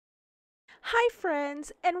Hi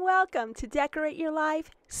friends, and welcome to Decorate Your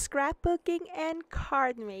Life, Scrapbooking and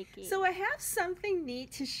Card Making. So I have something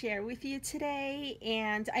neat to share with you today,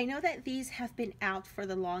 and I know that these have been out for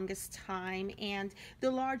the longest time and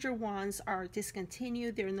the larger ones are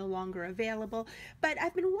discontinued, they're no longer available, but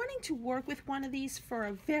I've been wanting to work with one of these for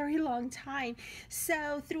a very long time.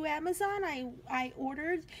 So through Amazon I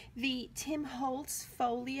ordered the Tim Holtz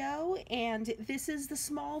Folio, and this is the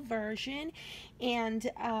small version. And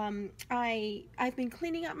I've been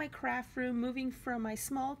cleaning up my craft room, moving from my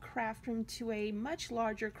small craft room to a much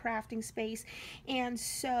larger crafting space. And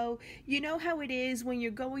so you know how it is when you're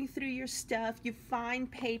going through your stuff, you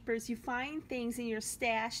find papers, you find things in your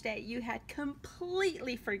stash that you had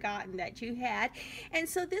completely forgotten that you had. And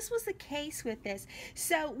so this was the case with this.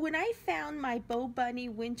 So when I found my Bo Bunny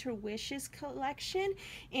Winter Wishes collection,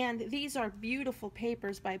 and these are beautiful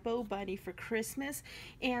papers by Bo Bunny for Christmas,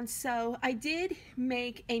 and so I did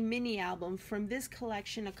make a mini album from this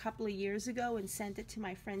collection a couple of years ago and sent it to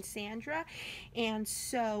my friend Sandra. And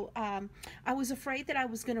so I was afraid that I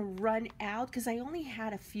was going to run out because I only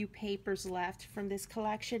had a few papers left from this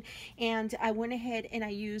collection, and I went ahead and I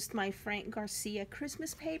used my Frank Garcia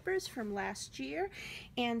Christmas papers from last year.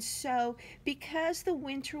 And so because the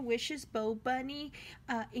Winter Wishes Bo Bunny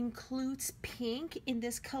includes pink in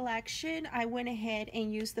this collection, I went ahead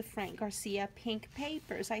and used the Frank Garcia pink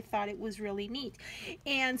papers. I thought it was really neat.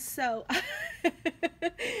 And so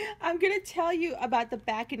I'm going to tell you about the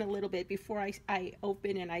back in a little bit before I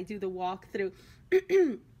open and I do the walkthrough.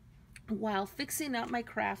 While fixing up my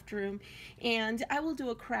craft room, and I will do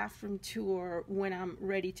a craft room tour when I'm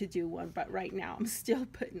ready to do one, but right now I'm still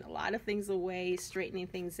putting a lot of things away, straightening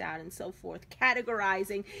things out and so forth,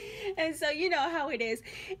 categorizing, and so you know how it is.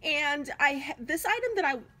 And this item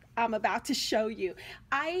that I'm about to show you,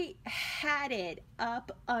 I had it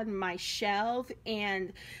up on my shelf,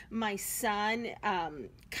 and my son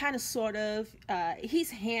kind of sort of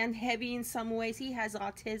he's hand heavy in some ways. He has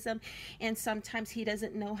autism, and sometimes he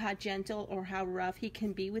doesn't know how gentle or how rough he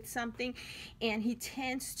can be with something, and he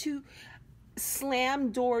tends to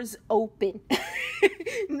slam doors open.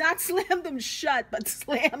 Not slam them shut, but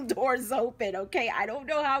slam doors open. Okay, I don't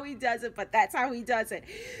know how he does it, but that's how he does it.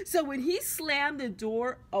 So when he slammed the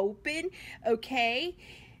door open, okay,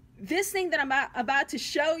 this thing that I'm about to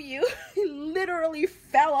show you literally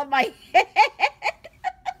fell on my head.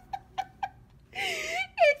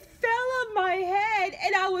 It fell on my head,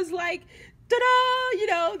 and I was like, ta-da, you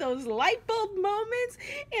know, those light bulb moments.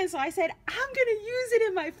 And so I said, I'm gonna use it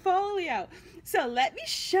in my folio. So let me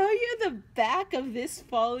show you the back of this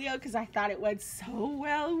folio because I thought it went so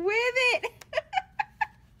well with it.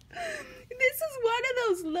 This is one of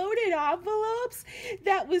those loaded envelopes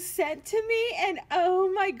that was sent to me, and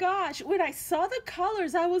oh my gosh, when I saw the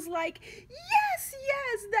colors, I was like, yes,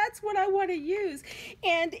 that's what I want to use.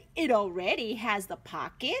 And it already has the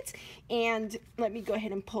pocket, and let me go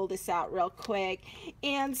ahead and pull this out real quick.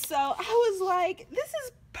 And so I was like, this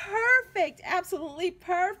is perfect, absolutely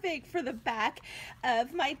perfect for the back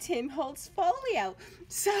of my Tim Holtz folio.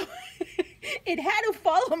 So it had to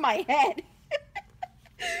fall on my head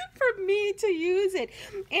for me to use it.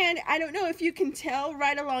 And I don't know if you can tell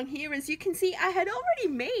right along here, as you can see, I had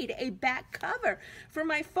already made a back cover for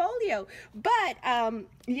my folio, but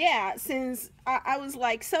yeah, since I was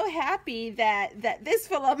like so happy that this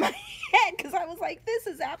fell on my head, because I was like, this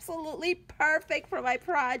is absolutely perfect for my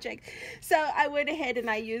project. So I went ahead and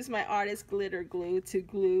I used my artist glitter glue to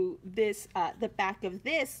glue this the back of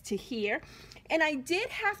this to here. And I did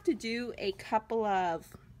have to do a couple of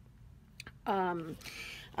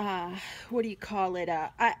what do you call it?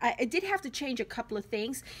 I did have to change a couple of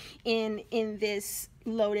things in this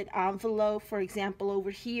loaded envelope. For example, over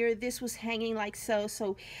here, this was hanging like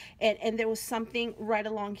so, and there was something right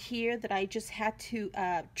along here that I just had to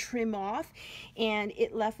trim off, and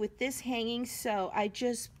it left with this hanging. So I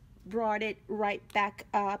just brought it right back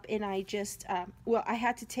up, and I just well, I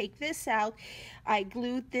had to take this out. I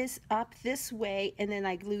glued this up this way, and then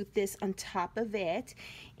I glued this on top of it,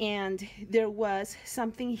 and there was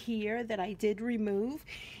something here that I did remove,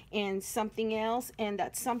 and something else, and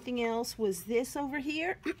that something else was this over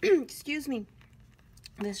here. Excuse me,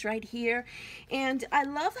 this right here. And I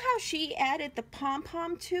love how she added the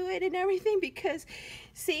pom-pom to it and everything, because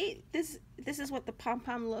see, this is what the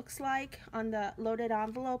pom-pom looks like on the loaded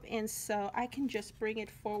envelope, and so I can just bring it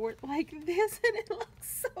forward like this, and it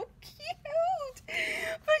looks so cute.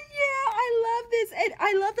 But yeah, I love this, and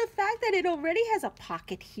I love the fact that that it already has a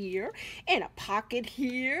pocket here and a pocket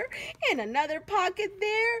here and another pocket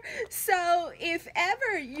there. So if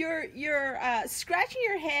ever you're scratching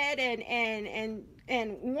your head and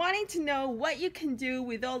wanting to know what you can do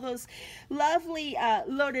with all those lovely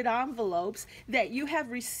loaded envelopes that you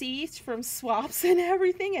have received from swaps and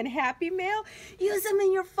everything and Happy Mail, use them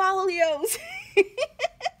in your folios.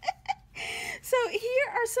 So here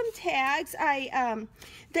are some tags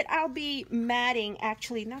that I'll be matting.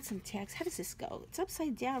 Actually, not some tags. How does this go? It's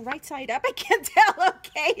upside down, right side up. I can't tell.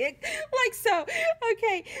 Okay, like so.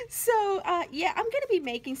 Okay, so yeah, I'm gonna be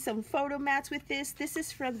making some photo mats with this. This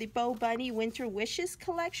is from the Bo Bunny Winter Wishes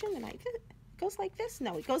collection, and it goes like this.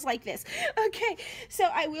 No, it goes like this. Okay, so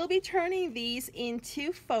I will be turning these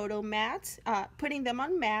into photo mats, putting them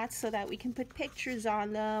on mats so that we can put pictures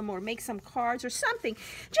on them or make some cards or something,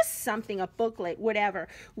 just something, a booklet, whatever,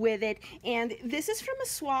 with it. And this is from a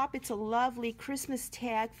swap. It's a lovely Christmas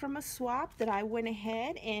tag from a swap that I went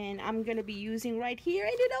ahead and I'm going to be using right here.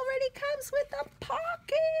 And it already comes with a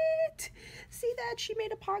pocket. See that? She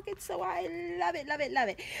made a pocket, so I love it, love it, love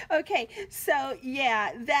it. Okay, so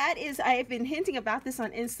yeah, that is, I've been hinting about this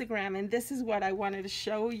on Instagram, and this is what I wanted to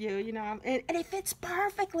show you, you know, and it fits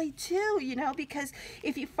perfectly too, you know, because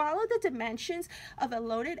if you follow the dimensions of a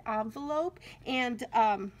loaded envelope, and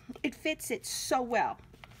it fits it so well.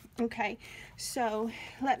 Okay, so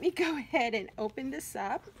let me go ahead and open this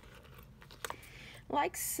up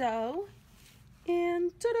like so,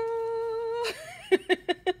 and ta-da!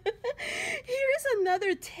 Here's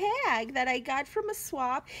another tag that I got from a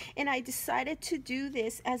swap, and I decided to do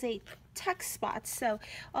this as a tuck spot. So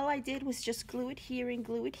all I did was just glue it here and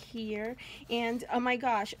glue it here, and oh my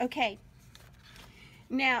gosh, okay.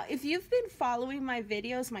 Now, if you've been following my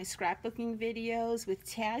videos, my scrapbooking videos with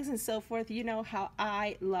tags and so forth, you know how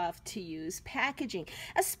I love to use packaging,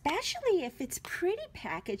 especially if it's pretty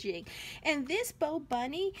packaging. And this Bo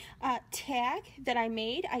Bunny tag that I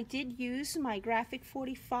made, I did use my Graphic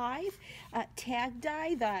 45 tag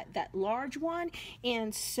die, that large one.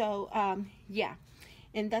 And so, yeah.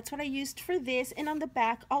 And that's what I used for this. And on the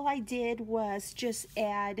back, all I did was just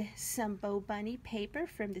add some Bo Bunny paper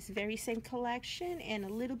from this very same collection and a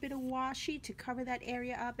little bit of washi to cover that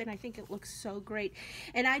area up. And I think it looks so great.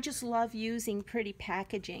 And I just love using pretty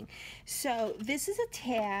packaging. So this is a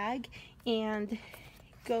tag, and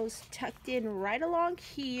goes tucked in right along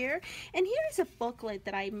here. And here is a booklet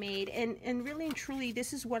that I made, and really and truly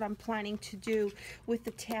this is what I'm planning to do with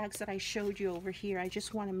the tags that I showed you over here. I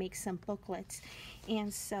just want to make some booklets,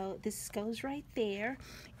 and so this goes right there.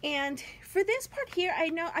 And for this part here, I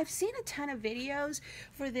know I've seen a ton of videos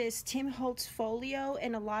for this Tim Holtz folio,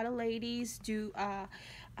 and a lot of ladies do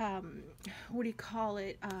what do you call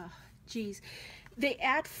it, geez, they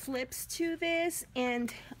add flips to this.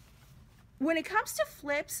 And when it comes to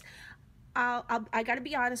flips, I gotta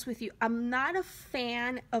be honest with you, I'm not a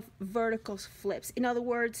fan of vertical flips. In other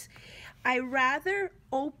words, I rather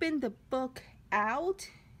open the book out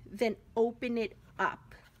than open it up.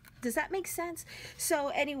 Does that make sense? So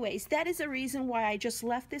anyways, that is a reason why I just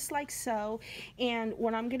left this like so. And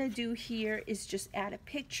what I'm gonna do here is just add a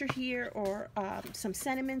picture here, or some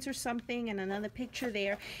sentiments or something, and another picture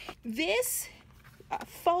there. This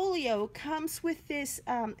folio comes with this,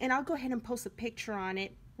 and I'll go ahead and post a picture on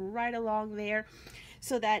it right along there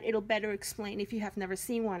so that it'll better explain if you have never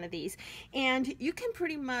seen one of these. And you can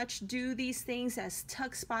pretty much do these things as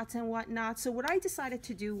tuck spots and whatnot. So what I decided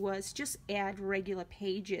to do was just add regular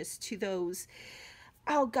pages to those.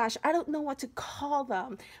 Oh gosh, I don't know what to call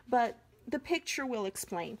them, but the picture will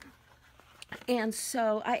explain. And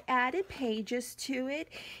so I added pages to it,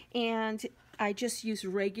 and I just used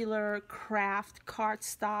regular craft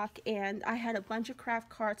cardstock, and I had a bunch of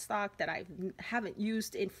craft cardstock that I haven't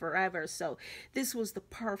used in forever, so this was the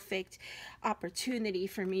perfect opportunity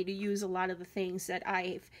for me to use a lot of the things that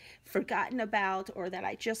I've forgotten about or that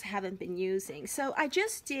I just haven't been using. So I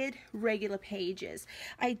just did regular pages.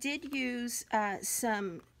 I did use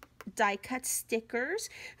some die cut stickers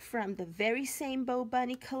from the very same Bo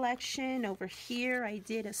Bunny collection. Over here I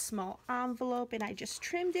did a small envelope, and I just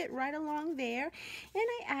trimmed it right along there, and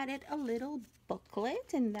I added a little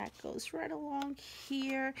booklet, and that goes right along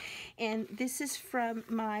here. And this is from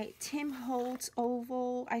my Tim Holtz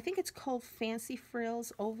oval, I think it's called Fancy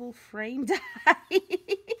Frills oval frame die.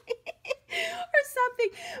 Or something.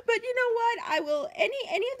 But you know what, I will,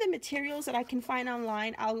 any of the materials that I can find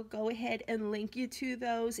online, I'll go ahead and link you to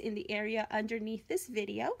those in the area underneath this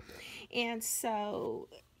video. And so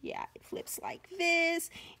Yeah, it flips like this.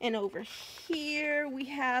 And over here we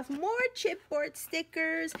have more chipboard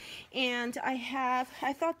stickers. And I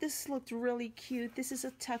thought this looked really cute. This is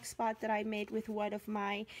a tuck spot that I made with one of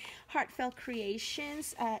my Heartfelt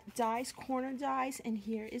Creations dies, corner dies. And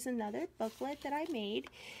here is another booklet that I made.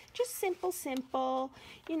 Just simple,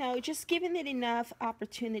 you know, just giving it enough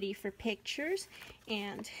opportunity for pictures.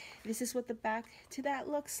 And this is what the back to that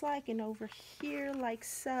looks like, and over here like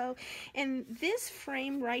so. And this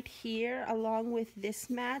frame right here, along with this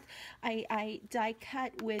mat, I die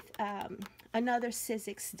cut with another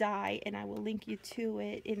Sizzix die, and I will link you to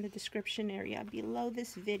it in the description area below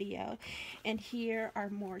this video. And here are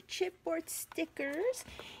more chipboard stickers,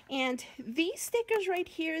 and these stickers right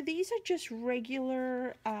here, these are just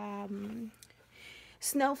regular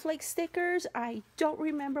snowflake stickers. I don't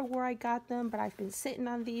remember where I got them, but I've been sitting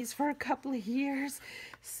on these for a couple of years,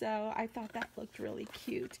 so I thought that looked really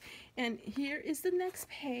cute. And here is the next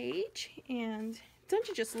page, and don't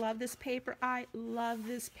you just love this paper? I love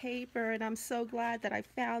this paper, and I'm so glad that I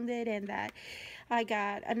found it and that I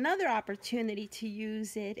got another opportunity to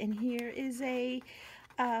use it. And here is a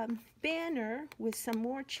banner with some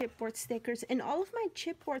more chipboard stickers, and all of my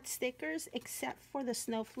chipboard stickers except for the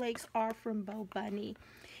snowflakes are from Bo Bunny,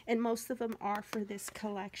 and most of them are for this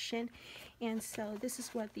collection. And so this is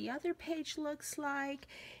what the other page looks like,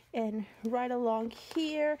 and right along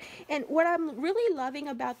here. And what I'm really loving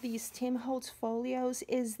about these Tim Holtz folios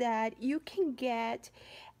is that you can get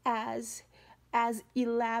as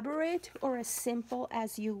elaborate or as simple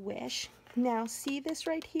as you wish. Now, see this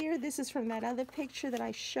right here? This is from that other picture that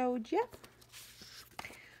I showed you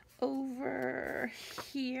over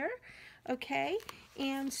here, okay?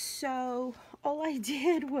 And so all I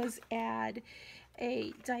did was add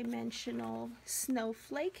a dimensional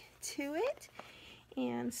snowflake to it.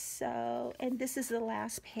 And so, and this is the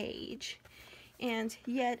last page. And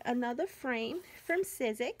yet another frame from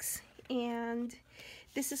Sizzix. And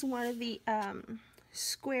this is one of the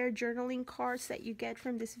square journaling cards that you get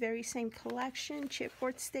from this very same collection,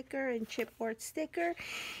 chipboard sticker and chipboard sticker.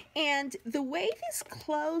 And the way this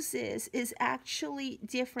closes is actually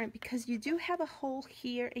different because you do have a hole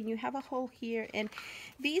here and you have a hole here, and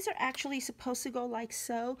these are actually supposed to go like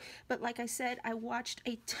so, but like I said, I watched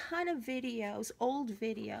a ton of videos, old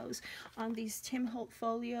videos on these Tim Holtz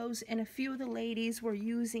folios, and a few of the ladies were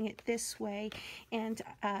using it this way, and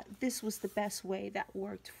this was the best way that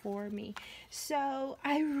worked for me. So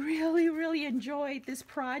I really enjoyed this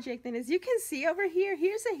project, and as you can see over here,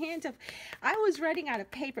 here's a hint of I was running out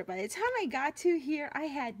of paper. By the time I got to here, I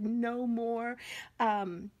had no more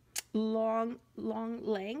long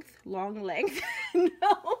length no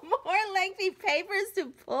more lengthy papers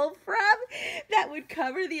to pull from that would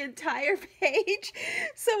cover the entire page.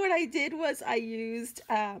 So what I did was I used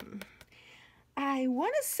I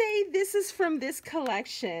want to say this is from this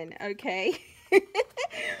collection, okay?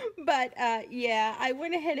 But yeah, I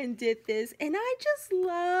went ahead and did this, and I just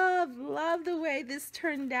love the way this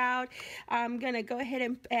turned out. I'm gonna go ahead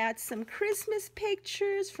and add some Christmas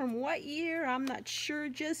pictures. From what year, I'm not sure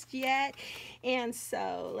just yet. And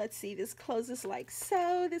so let's see, this closes like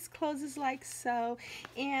so, this closes like so,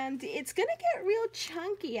 and it's gonna get real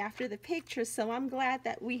chunky after the picture, so I'm glad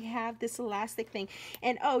that we have this elastic thing.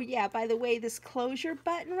 And oh yeah, by the way, this closure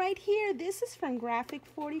button right here, this is from Graphic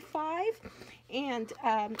 45. And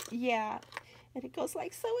yeah, and it goes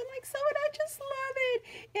like so and like so, and I just love it.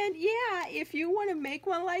 And yeah, if you want to make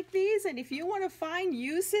one like these, and if you want to find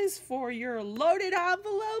uses for your loaded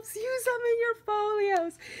envelopes, use them in your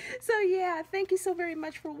folios. So yeah, thank you so very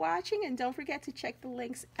much for watching, and don't forget to check the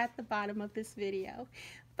links at the bottom of this video.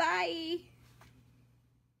 Bye!